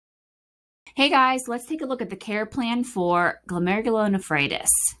Hey guys, let's take a look at the care plan for glomerulonephritis.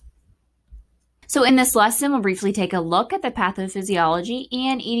 So in this lesson, we'll briefly take a look at the pathophysiology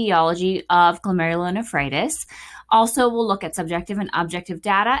and etiology of glomerulonephritis. Also, we'll look at subjective and objective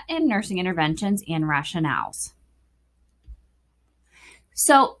data and nursing interventions and rationales.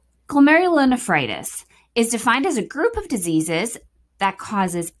 So glomerulonephritis is defined as a group of diseases that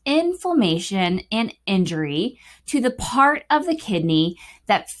causes inflammation and injury to the part of the kidney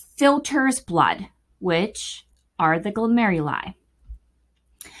that filters blood, which are the glomeruli.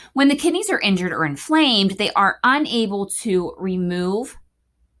 When the kidneys are injured or inflamed, they are unable to remove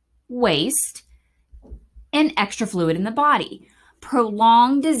waste and extra fluid in the body.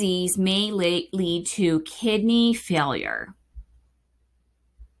 Prolonged disease may lead to kidney failure.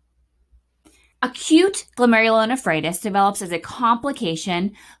 Acute glomerulonephritis develops as a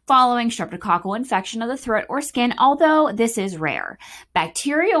complication following streptococcal infection of the throat or skin, although this is rare.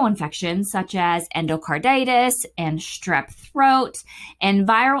 Bacterial infections such as endocarditis and strep throat, and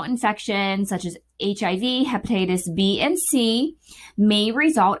viral infections such as HIV, hepatitis B and C may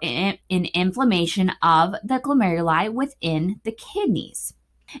result in inflammation of the glomeruli within the kidneys.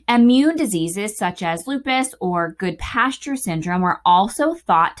 Immune diseases such as lupus or Goodpasture syndrome are also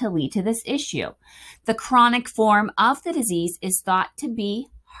thought to lead to this issue. The chronic form of the disease is thought to be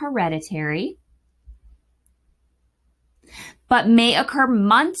hereditary, but may occur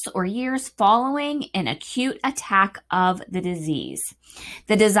months or years following an acute attack of the disease.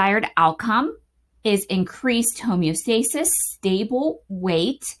 The desired outcome is increased homeostasis, stable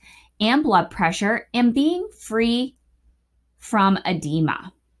weight and blood pressure, and being free from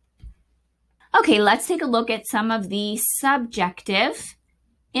edema. Okay, let's take a look at some of the subjective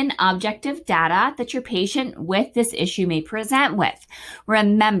and objective data that your patient with this issue may present with.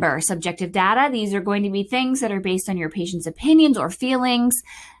 Remember, subjective data, these are going to be things that are based on your patient's opinions or feelings,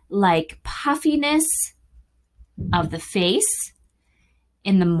 like puffiness of the face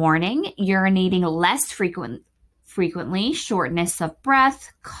in the morning, urinating less frequently, shortness of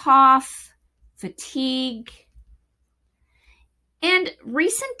breath, cough, fatigue, and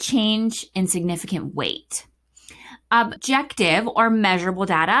recent change in significant weight. Objective or measurable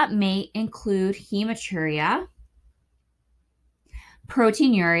data may include hematuria,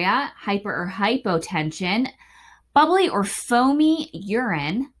 proteinuria, hyper or hypotension, bubbly or foamy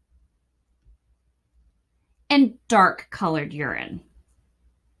urine, and dark colored urine.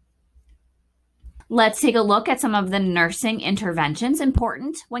 Let's take a look at some of the nursing interventions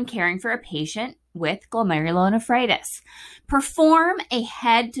important when caring for a patient with glomerulonephritis. Perform a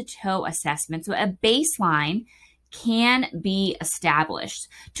head-to-toe assessment so a baseline can be established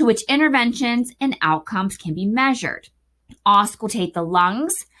to which interventions and outcomes can be measured. Auscultate the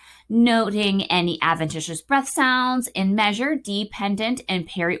lungs, noting any adventitious breath sounds, and measure dependent and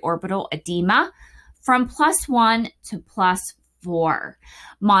periorbital edema from +1 to +4.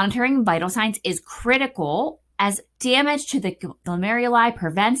 Monitoring vital signs is critical as damage to the glomeruli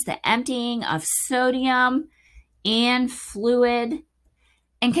prevents the emptying of sodium and fluid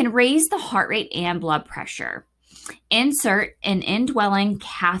and can raise the heart rate and blood pressure. Insert an indwelling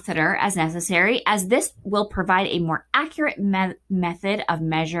catheter as necessary, as this will provide a more accurate method of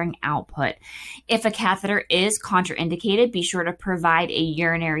measuring output. If a catheter is contraindicated, be sure to provide a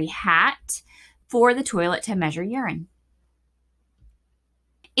urinary hat for the toilet to measure urine.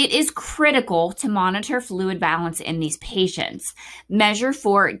 It is critical to monitor fluid balance in these patients. Measure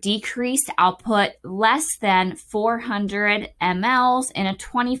for decreased output less than 400 mLs in a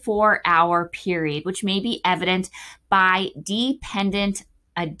 24-hour period, which may be evident by dependent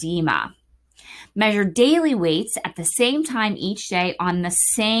edema. Measure daily weights at the same time each day on the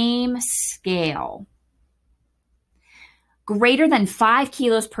same scale. Greater than 5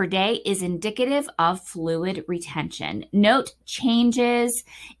 kilos per day is indicative of fluid retention. Note changes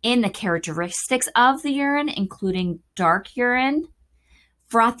in the characteristics of the urine, including dark urine,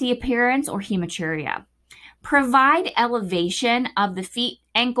 frothy appearance, or hematuria. Provide elevation of the feet,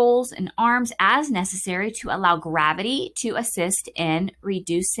 ankles, and arms as necessary to allow gravity to assist in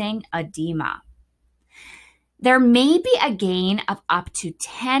reducing edema. There may be a gain of up to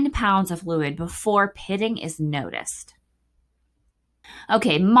 10 pounds of fluid before pitting is noticed.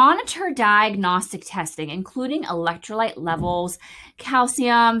 Okay, monitor diagnostic testing, including electrolyte levels,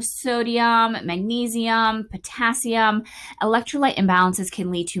 calcium, sodium, magnesium, potassium. Electrolyte imbalances can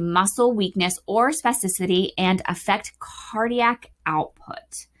lead to muscle weakness or spasticity and affect cardiac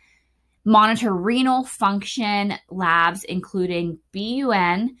output. Monitor renal function labs, including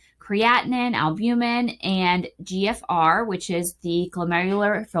BUN, creatinine, albumin, and GFR, which is the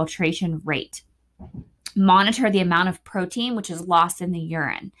glomerular filtration rate. Monitor the amount of protein which is lost in the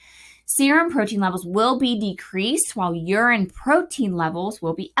urine. serum protein levels will be decreased while urine protein levels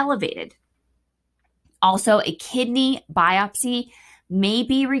will be elevated. Also, a kidney biopsy may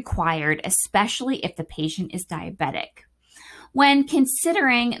be required, especially if the patient is diabetic. When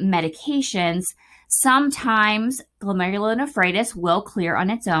considering medications, sometimes glomerulonephritis will clear on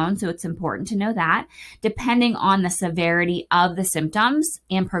its own, so it's important to know that, depending on the severity of the symptoms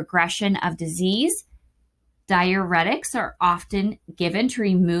and progression of disease. Diuretics are often given to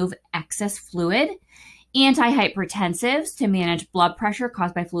remove excess fluid, antihypertensives to manage blood pressure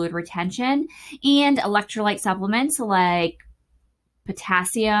caused by fluid retention, and electrolyte supplements like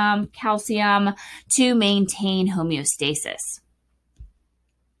potassium, calcium to maintain homeostasis.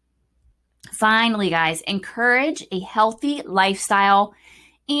 Finally, guys, encourage a healthy lifestyle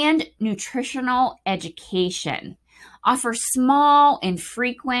and nutritional education. Offer small and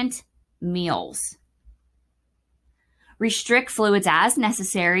frequent meals. Restrict fluids as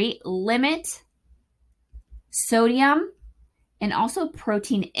necessary. Limit sodium and also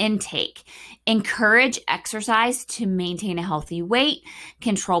protein intake. Encourage exercise to maintain a healthy weight.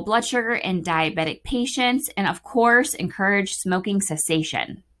 Control blood sugar in diabetic patients. And of course, encourage smoking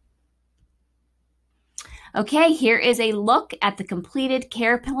cessation. Okay, here is a look at the completed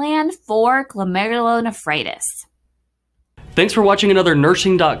care plan for glomerulonephritis. Thanks for watching another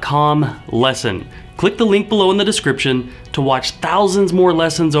nursing.com lesson. Click the link below in the description to watch thousands more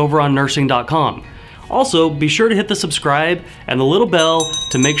lessons over on nursing.com. Also, be sure to hit the subscribe and the little bell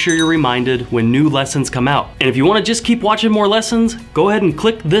to make sure you're reminded when new lessons come out. And if you want to just keep watching more lessons, go ahead and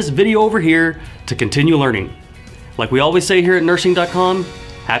click this video over here to continue learning. Like we always say here at nursing.com,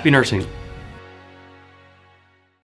 happy nursing.